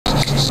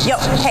Yo,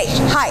 hey,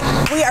 hi.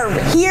 We are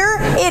here.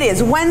 It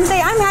is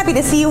Wednesday. I'm happy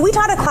to see you. We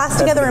taught a class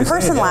together in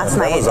person last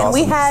night, awesome. and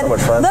we had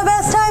the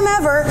best time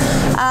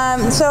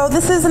ever. So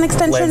this is an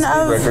extension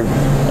of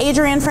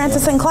Adri and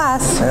Francis in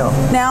class.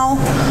 Now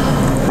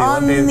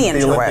on the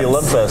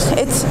interwebs.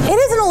 It is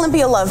an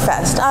Olympia love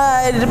fest.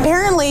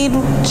 Apparently,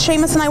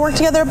 Seamus and I work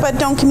together, but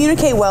don't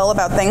communicate well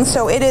about things.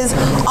 So it is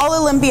all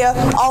Olympia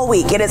all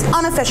week. It is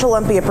unofficial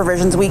Olympia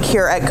Provisions Week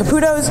here at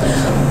Caputo's.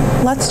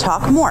 Let's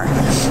talk more.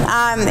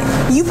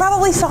 You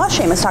probably saw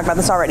Seamus talk about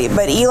this already,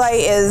 but Eli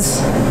is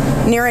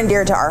near and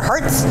dear to our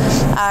hearts.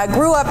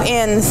 Grew up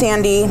in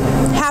Sandy,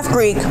 half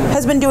Greek,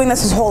 has been doing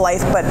this his whole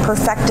life, but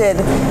perfected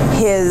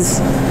his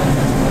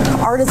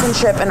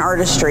artisanship and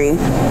artistry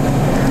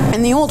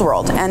in the old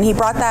world. And he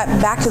brought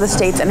that back to the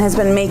States and has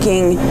been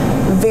making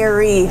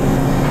very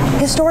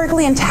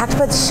historically intact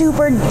but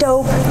super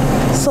dope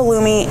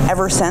salumi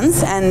ever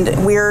since,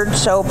 and we're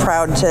so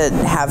proud to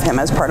have him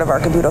as part of our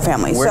Caputo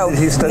family. Where did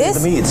he study the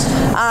meats?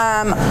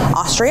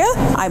 Austria,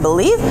 I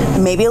believe,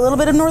 maybe a little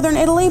bit of northern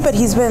Italy, but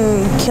he's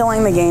been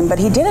killing the game. But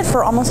he did it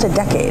for almost a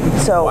decade.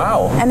 So,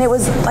 wow. And it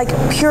was like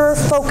pure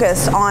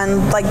focus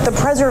on like the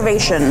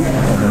preservation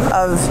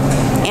of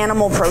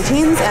animal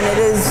proteins, and it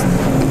is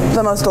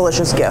the most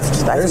delicious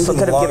gift I think he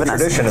could have given us.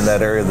 There's some long tradition in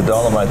that area of the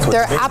Dolomites.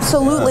 There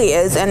absolutely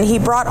is, and he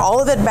brought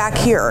all of it back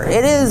here.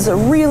 It is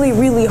really,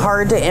 really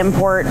hard to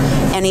import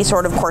any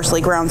sort of coarsely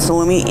ground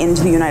salumi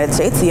into the United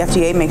States. The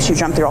FDA makes you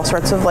jump through all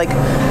sorts of like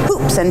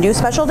hoops and do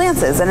special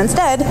dances, and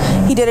instead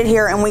he did it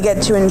here, and we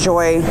get to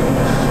enjoy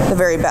the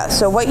very best.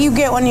 So what you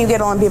get when you get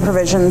Olympia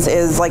Provisions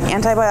is like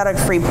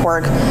antibiotic-free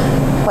pork,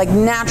 like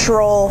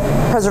natural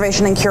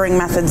preservation and curing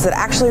methods that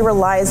actually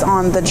relies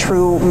on the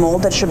true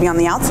mold that should be on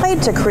the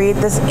outside to create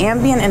this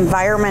ambient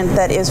environment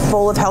that is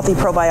full of healthy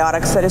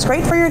probiotics that is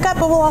great for your gut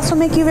but will also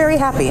make you very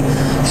happy.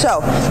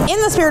 So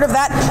in the spirit of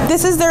that,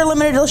 this is their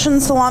limited edition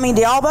salami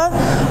di Alba.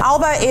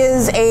 Alba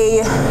is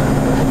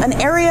an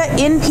area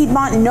in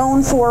Piedmont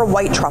known for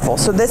white truffle.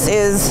 So this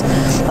is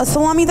a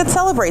salami that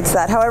celebrates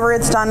that. However,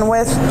 it's done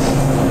with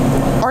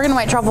Oregon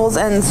white truffles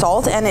and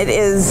salt, and it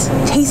is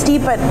tasty,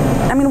 but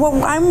I mean,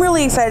 what I'm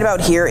really excited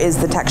about here is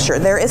the texture.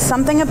 There is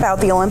something about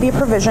the Olympia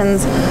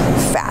Provisions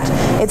fat.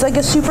 It's like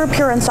a super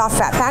pure and soft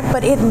fat pack,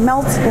 but it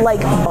melts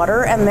like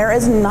butter, and there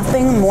is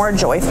nothing more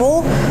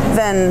joyful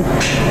than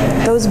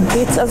those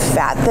bits of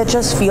fat that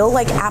just feel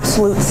like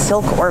absolute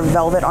silk or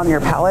velvet on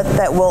your palate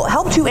that will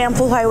help to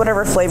amplify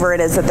whatever flavor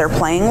it is that they're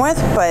playing with,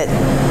 but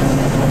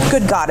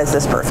good God, is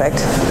this perfect.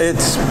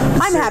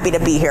 I'm happy to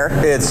be here.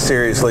 It's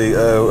seriously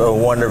a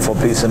wonderful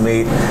piece of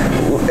meat.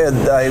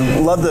 And I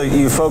love that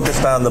you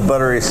focused on the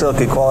buttery,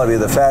 silky quality of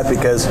the fat,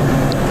 because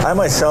I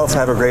myself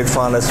have a great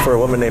fondness for a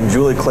woman named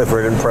Julie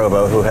Clifford in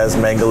Provo who has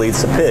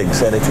mangalitsa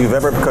pigs. And if you've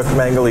ever cooked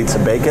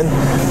mangalitsa bacon,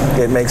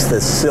 it makes the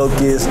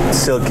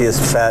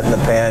silkiest fat in the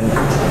pan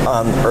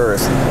on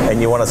earth. And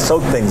you want to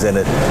soak things in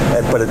it,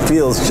 but it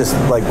feels just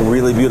like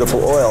really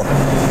beautiful oil.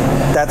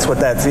 That's what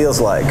that feels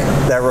like.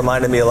 That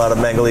reminded me a lot of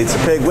mangalitsa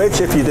pig, which,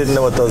 if you didn't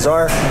know what those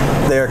are,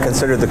 they are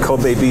considered the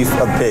Kobe beef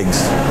of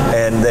pigs,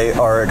 and they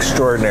are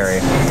extraordinary.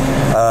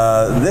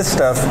 This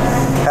stuff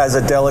has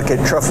a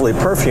delicate truffly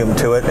perfume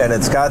to it, and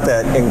it's got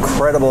that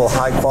incredible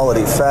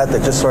high-quality fat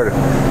that just sort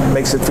of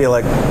makes it feel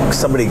like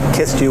somebody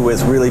kissed you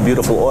with really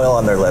beautiful oil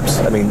on their lips.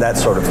 I mean, that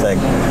sort of thing.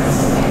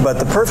 But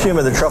the perfume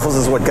of the truffles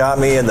is what got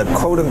me, and the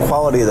coating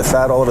quality of the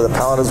fat all over the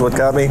palate is what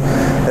got me.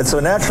 And so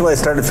naturally I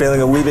started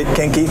feeling a wee bit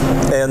kinky,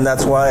 and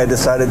that's why I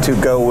decided to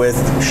go with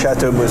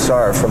Chateau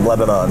Musar from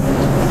Lebanon.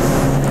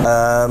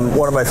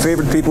 One of my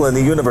favorite people in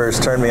the universe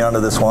turned me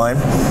onto this wine.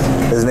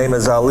 His name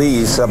is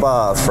Ali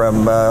Sabah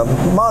from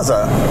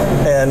Maza.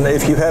 And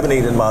if you haven't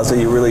eaten Maza,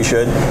 you really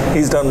should.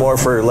 He's done more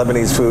for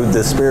Lebanese food,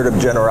 the spirit of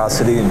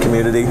generosity and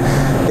community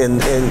in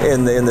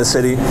the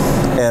city,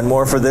 and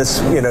more for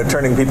this, you know,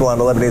 turning people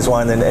onto Lebanese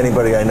wine than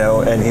anybody I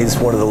know, and he's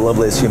one of the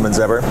loveliest humans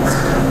ever.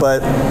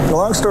 But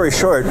long story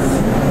short,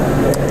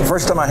 the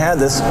first time I had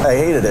this, I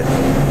hated it.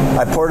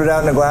 I poured it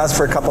out in a glass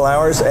for a couple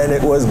hours, and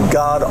it was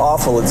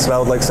god-awful. It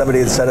smelled like somebody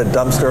had set a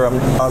dumpster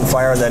on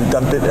fire and then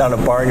dumped it on a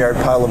barnyard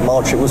pile of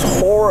mulch. It was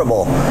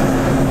horrible.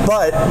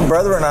 But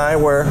brother and I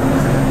were,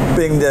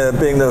 being the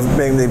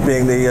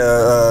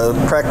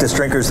practice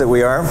drinkers that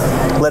we are,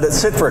 let it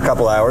sit for a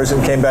couple hours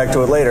and came back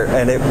to it later,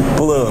 and it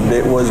bloomed.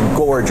 It was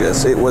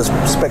gorgeous. It was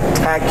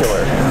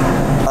spectacular.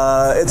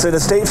 It's an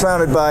estate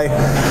founded by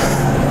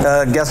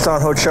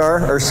Gaston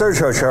Hochar, or Serge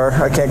Hochar,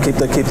 I can't keep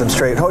them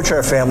straight.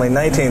 Hochar family,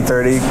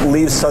 1930,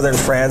 leaves southern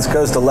France,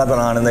 goes to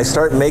Lebanon, and they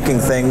start making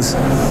things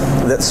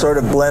that sort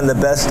of blend the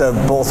best of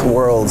both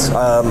worlds.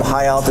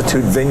 High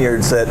altitude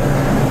vineyards that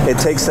it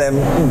takes them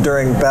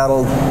during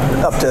battle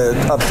up to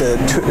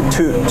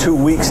 2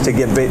 weeks to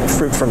get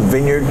fruit from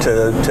vineyard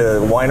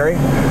to winery.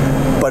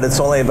 But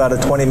it's only about a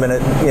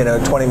 20-minute,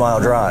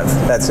 20-mile drive.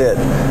 That's it.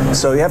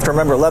 So you have to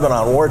remember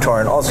Lebanon,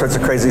 war-torn, all sorts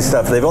of crazy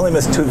stuff. They've only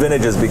missed 2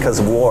 vintages because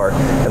of war.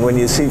 And when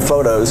you see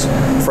photos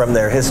from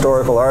their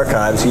historical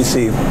archives, you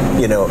see,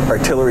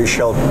 artillery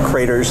shell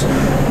craters.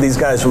 These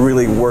guys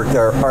really work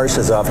their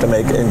arses off to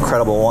make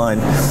incredible wine.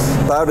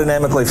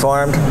 Biodynamically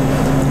farmed.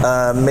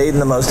 made in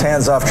the most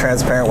hands-off,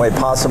 transparent way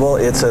possible.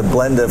 It's a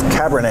blend of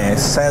Cabernet,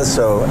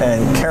 Cinsault,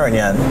 and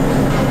Carignan.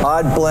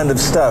 Odd blend of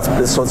stuff.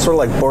 So it's sort of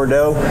like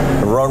Bordeaux.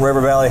 The Rhone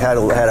River Valley had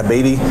a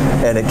baby,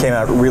 and it came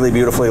out really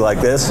beautifully like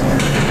this.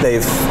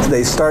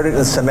 They started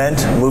in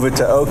cement, move it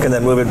to oak, and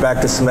then move it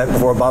back to cement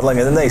before bottling,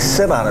 and then they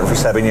sit on it for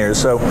 7 years.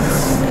 So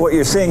what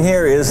you're seeing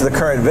here is the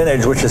current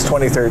vintage, which is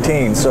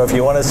 2013. So if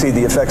you want to see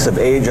the effects of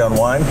age on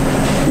wine,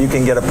 you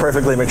can get a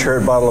perfectly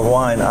matured bottle of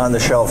wine on the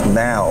shelf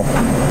now.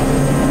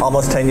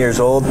 Almost 10 years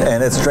old,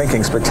 and it's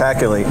drinking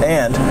spectacularly.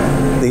 And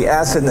the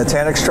acid and the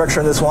tannic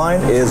structure in this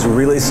wine is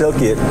really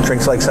silky. It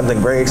drinks like something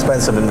very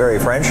expensive and very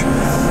French,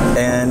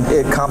 and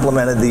it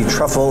complemented the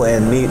truffle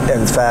and meat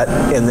and fat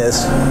in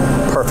this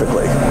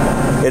perfectly.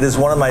 It is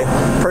one of my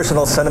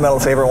personal sentimental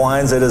favorite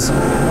wines. It is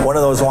one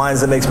of those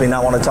wines that makes me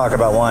not want to talk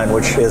about wine,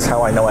 which is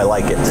how I know I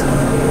like it,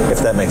 if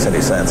that makes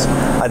any sense.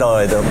 I know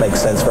it don't make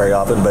sense very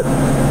often, but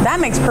that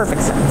makes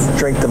perfect sense.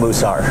 Drink the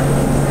Musar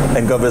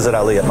and go visit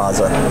Ali at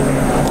Mazza.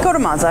 Go to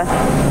Mazza,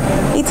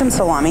 eat some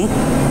salami.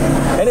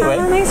 Anyway,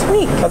 have a nice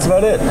week. That's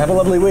about it. Have a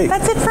lovely week.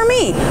 That's it for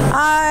me.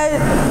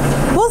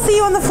 We'll see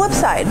you on the flip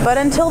side, but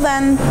until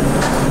then,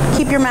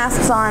 keep your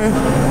masks on,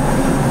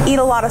 eat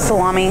a lot of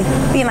salami,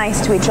 be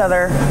nice to each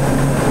other,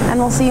 and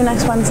we'll see you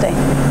next Wednesday.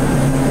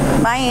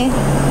 Bye.